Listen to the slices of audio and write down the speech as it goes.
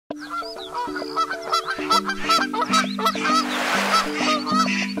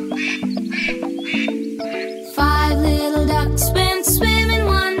Five little ducks went swimming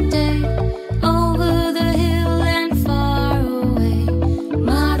one day over the hill and far away.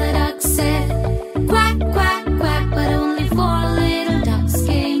 Mother duck said, quack, quack, quack, but only four little ducks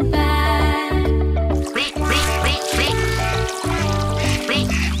came back.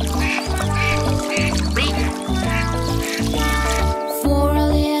 Four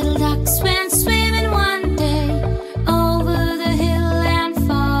little ducks went swimming one day over the hill and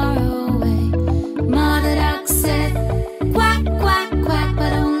far away. Mother duck said, quack, quack, quack,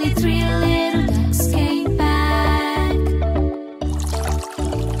 but only three little ducks came back.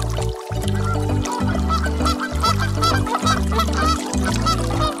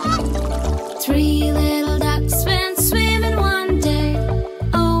 Three little ducks went swimming one day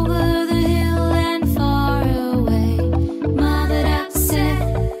over the hill and far away. Mother duck said,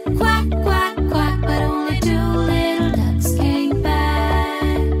 quack, quack, quack, but only two little ducks came back.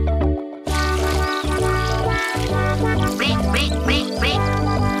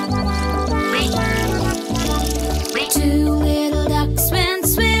 Two little ducks went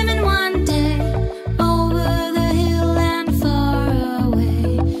swimming one day over the hill and far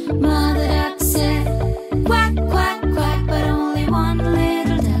away. Mother duck said, quack, quack, quack, but only one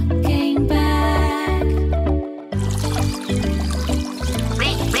little duck came back.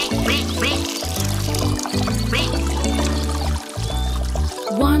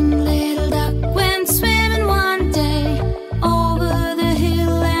 One little duck went swimming one day over the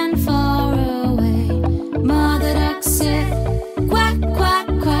hill and far away. Mother duck said, quack, quack,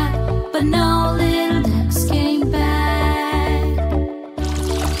 quack, but no little ducks came back.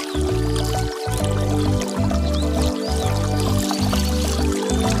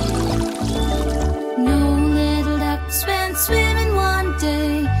 No little ducks went swimming one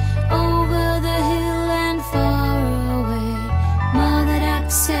day over the hill and far away. Mother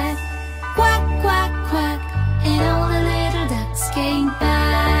duck said, quack, quack, quack, and all the little ducks came back.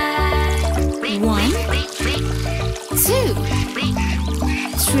 One, two, three,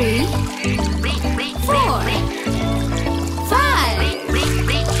 four, five.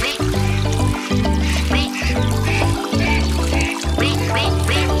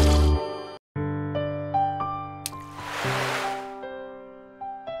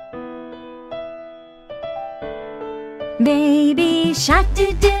 Baby shark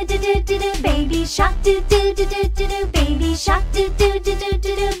do do do do do do, baby shark do do do do do do, baby shark do do do do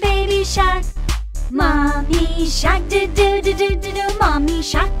do do, baby shark. Mommy shark do do do do do do, mommy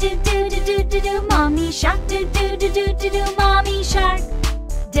shark do do do do do do, mommy shark do do do do do do, mommy shark.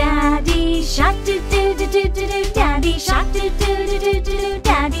 Daddy shark do do do do do do, daddy shark do do do do do do,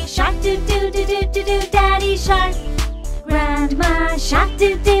 daddy shark do do do do do do, daddy shark. Grandma shark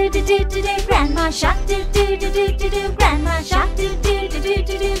do do do do do do, grandma shark do do do do do do, grandma shark do do do do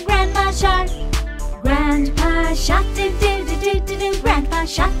do do, grandma shark. Grandpa shark do do do do do do, grandpa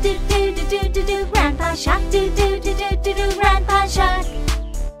shark do do do do do do, grandpa shark do do do do do do, grandpa shark.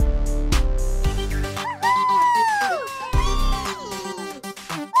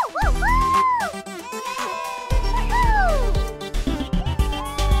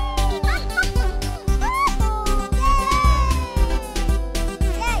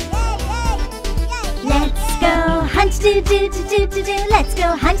 Let's go hunt do do do do do do, let's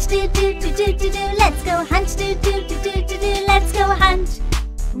go hunt do do do do do do, let's go hunt do do do do do do, let's go hunt.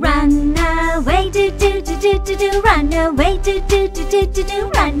 Run away do do do do do do, run away do do do do do do,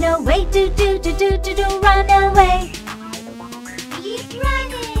 run away do do do do do do, run away. Keep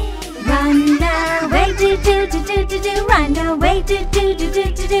running. Run away do do do do do do, run away do do do do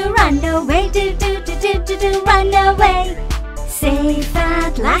do do, run away do do do do do do, run away. Safe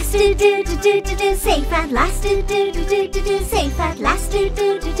at last do do do do do do, safe at last do do do do do do, safe at last do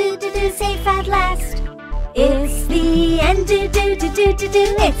do do do do do, safe at last. It's the end do do do do do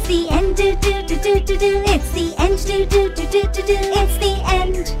do, it's the end do do do do do do, it's the end do do do do do do, it's the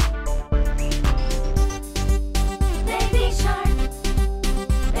end. Baby shark,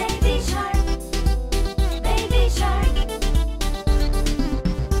 baby shark, baby shark,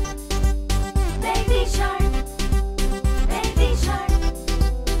 baby shark, baby shark,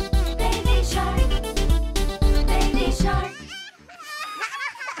 baby shark, baby shark.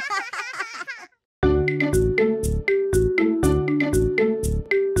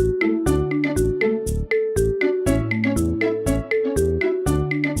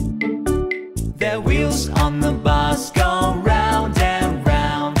 Their wheels on the bus go round and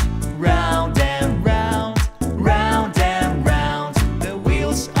round, round and round, round and round. The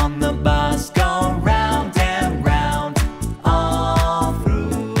wheels on the bus go round and round, all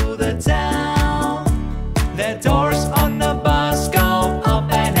through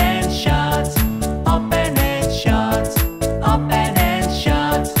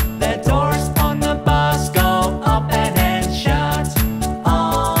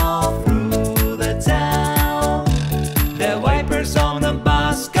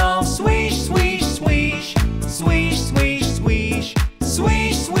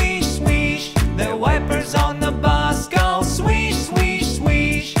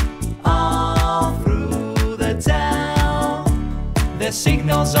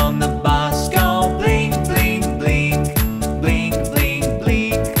signals on the bus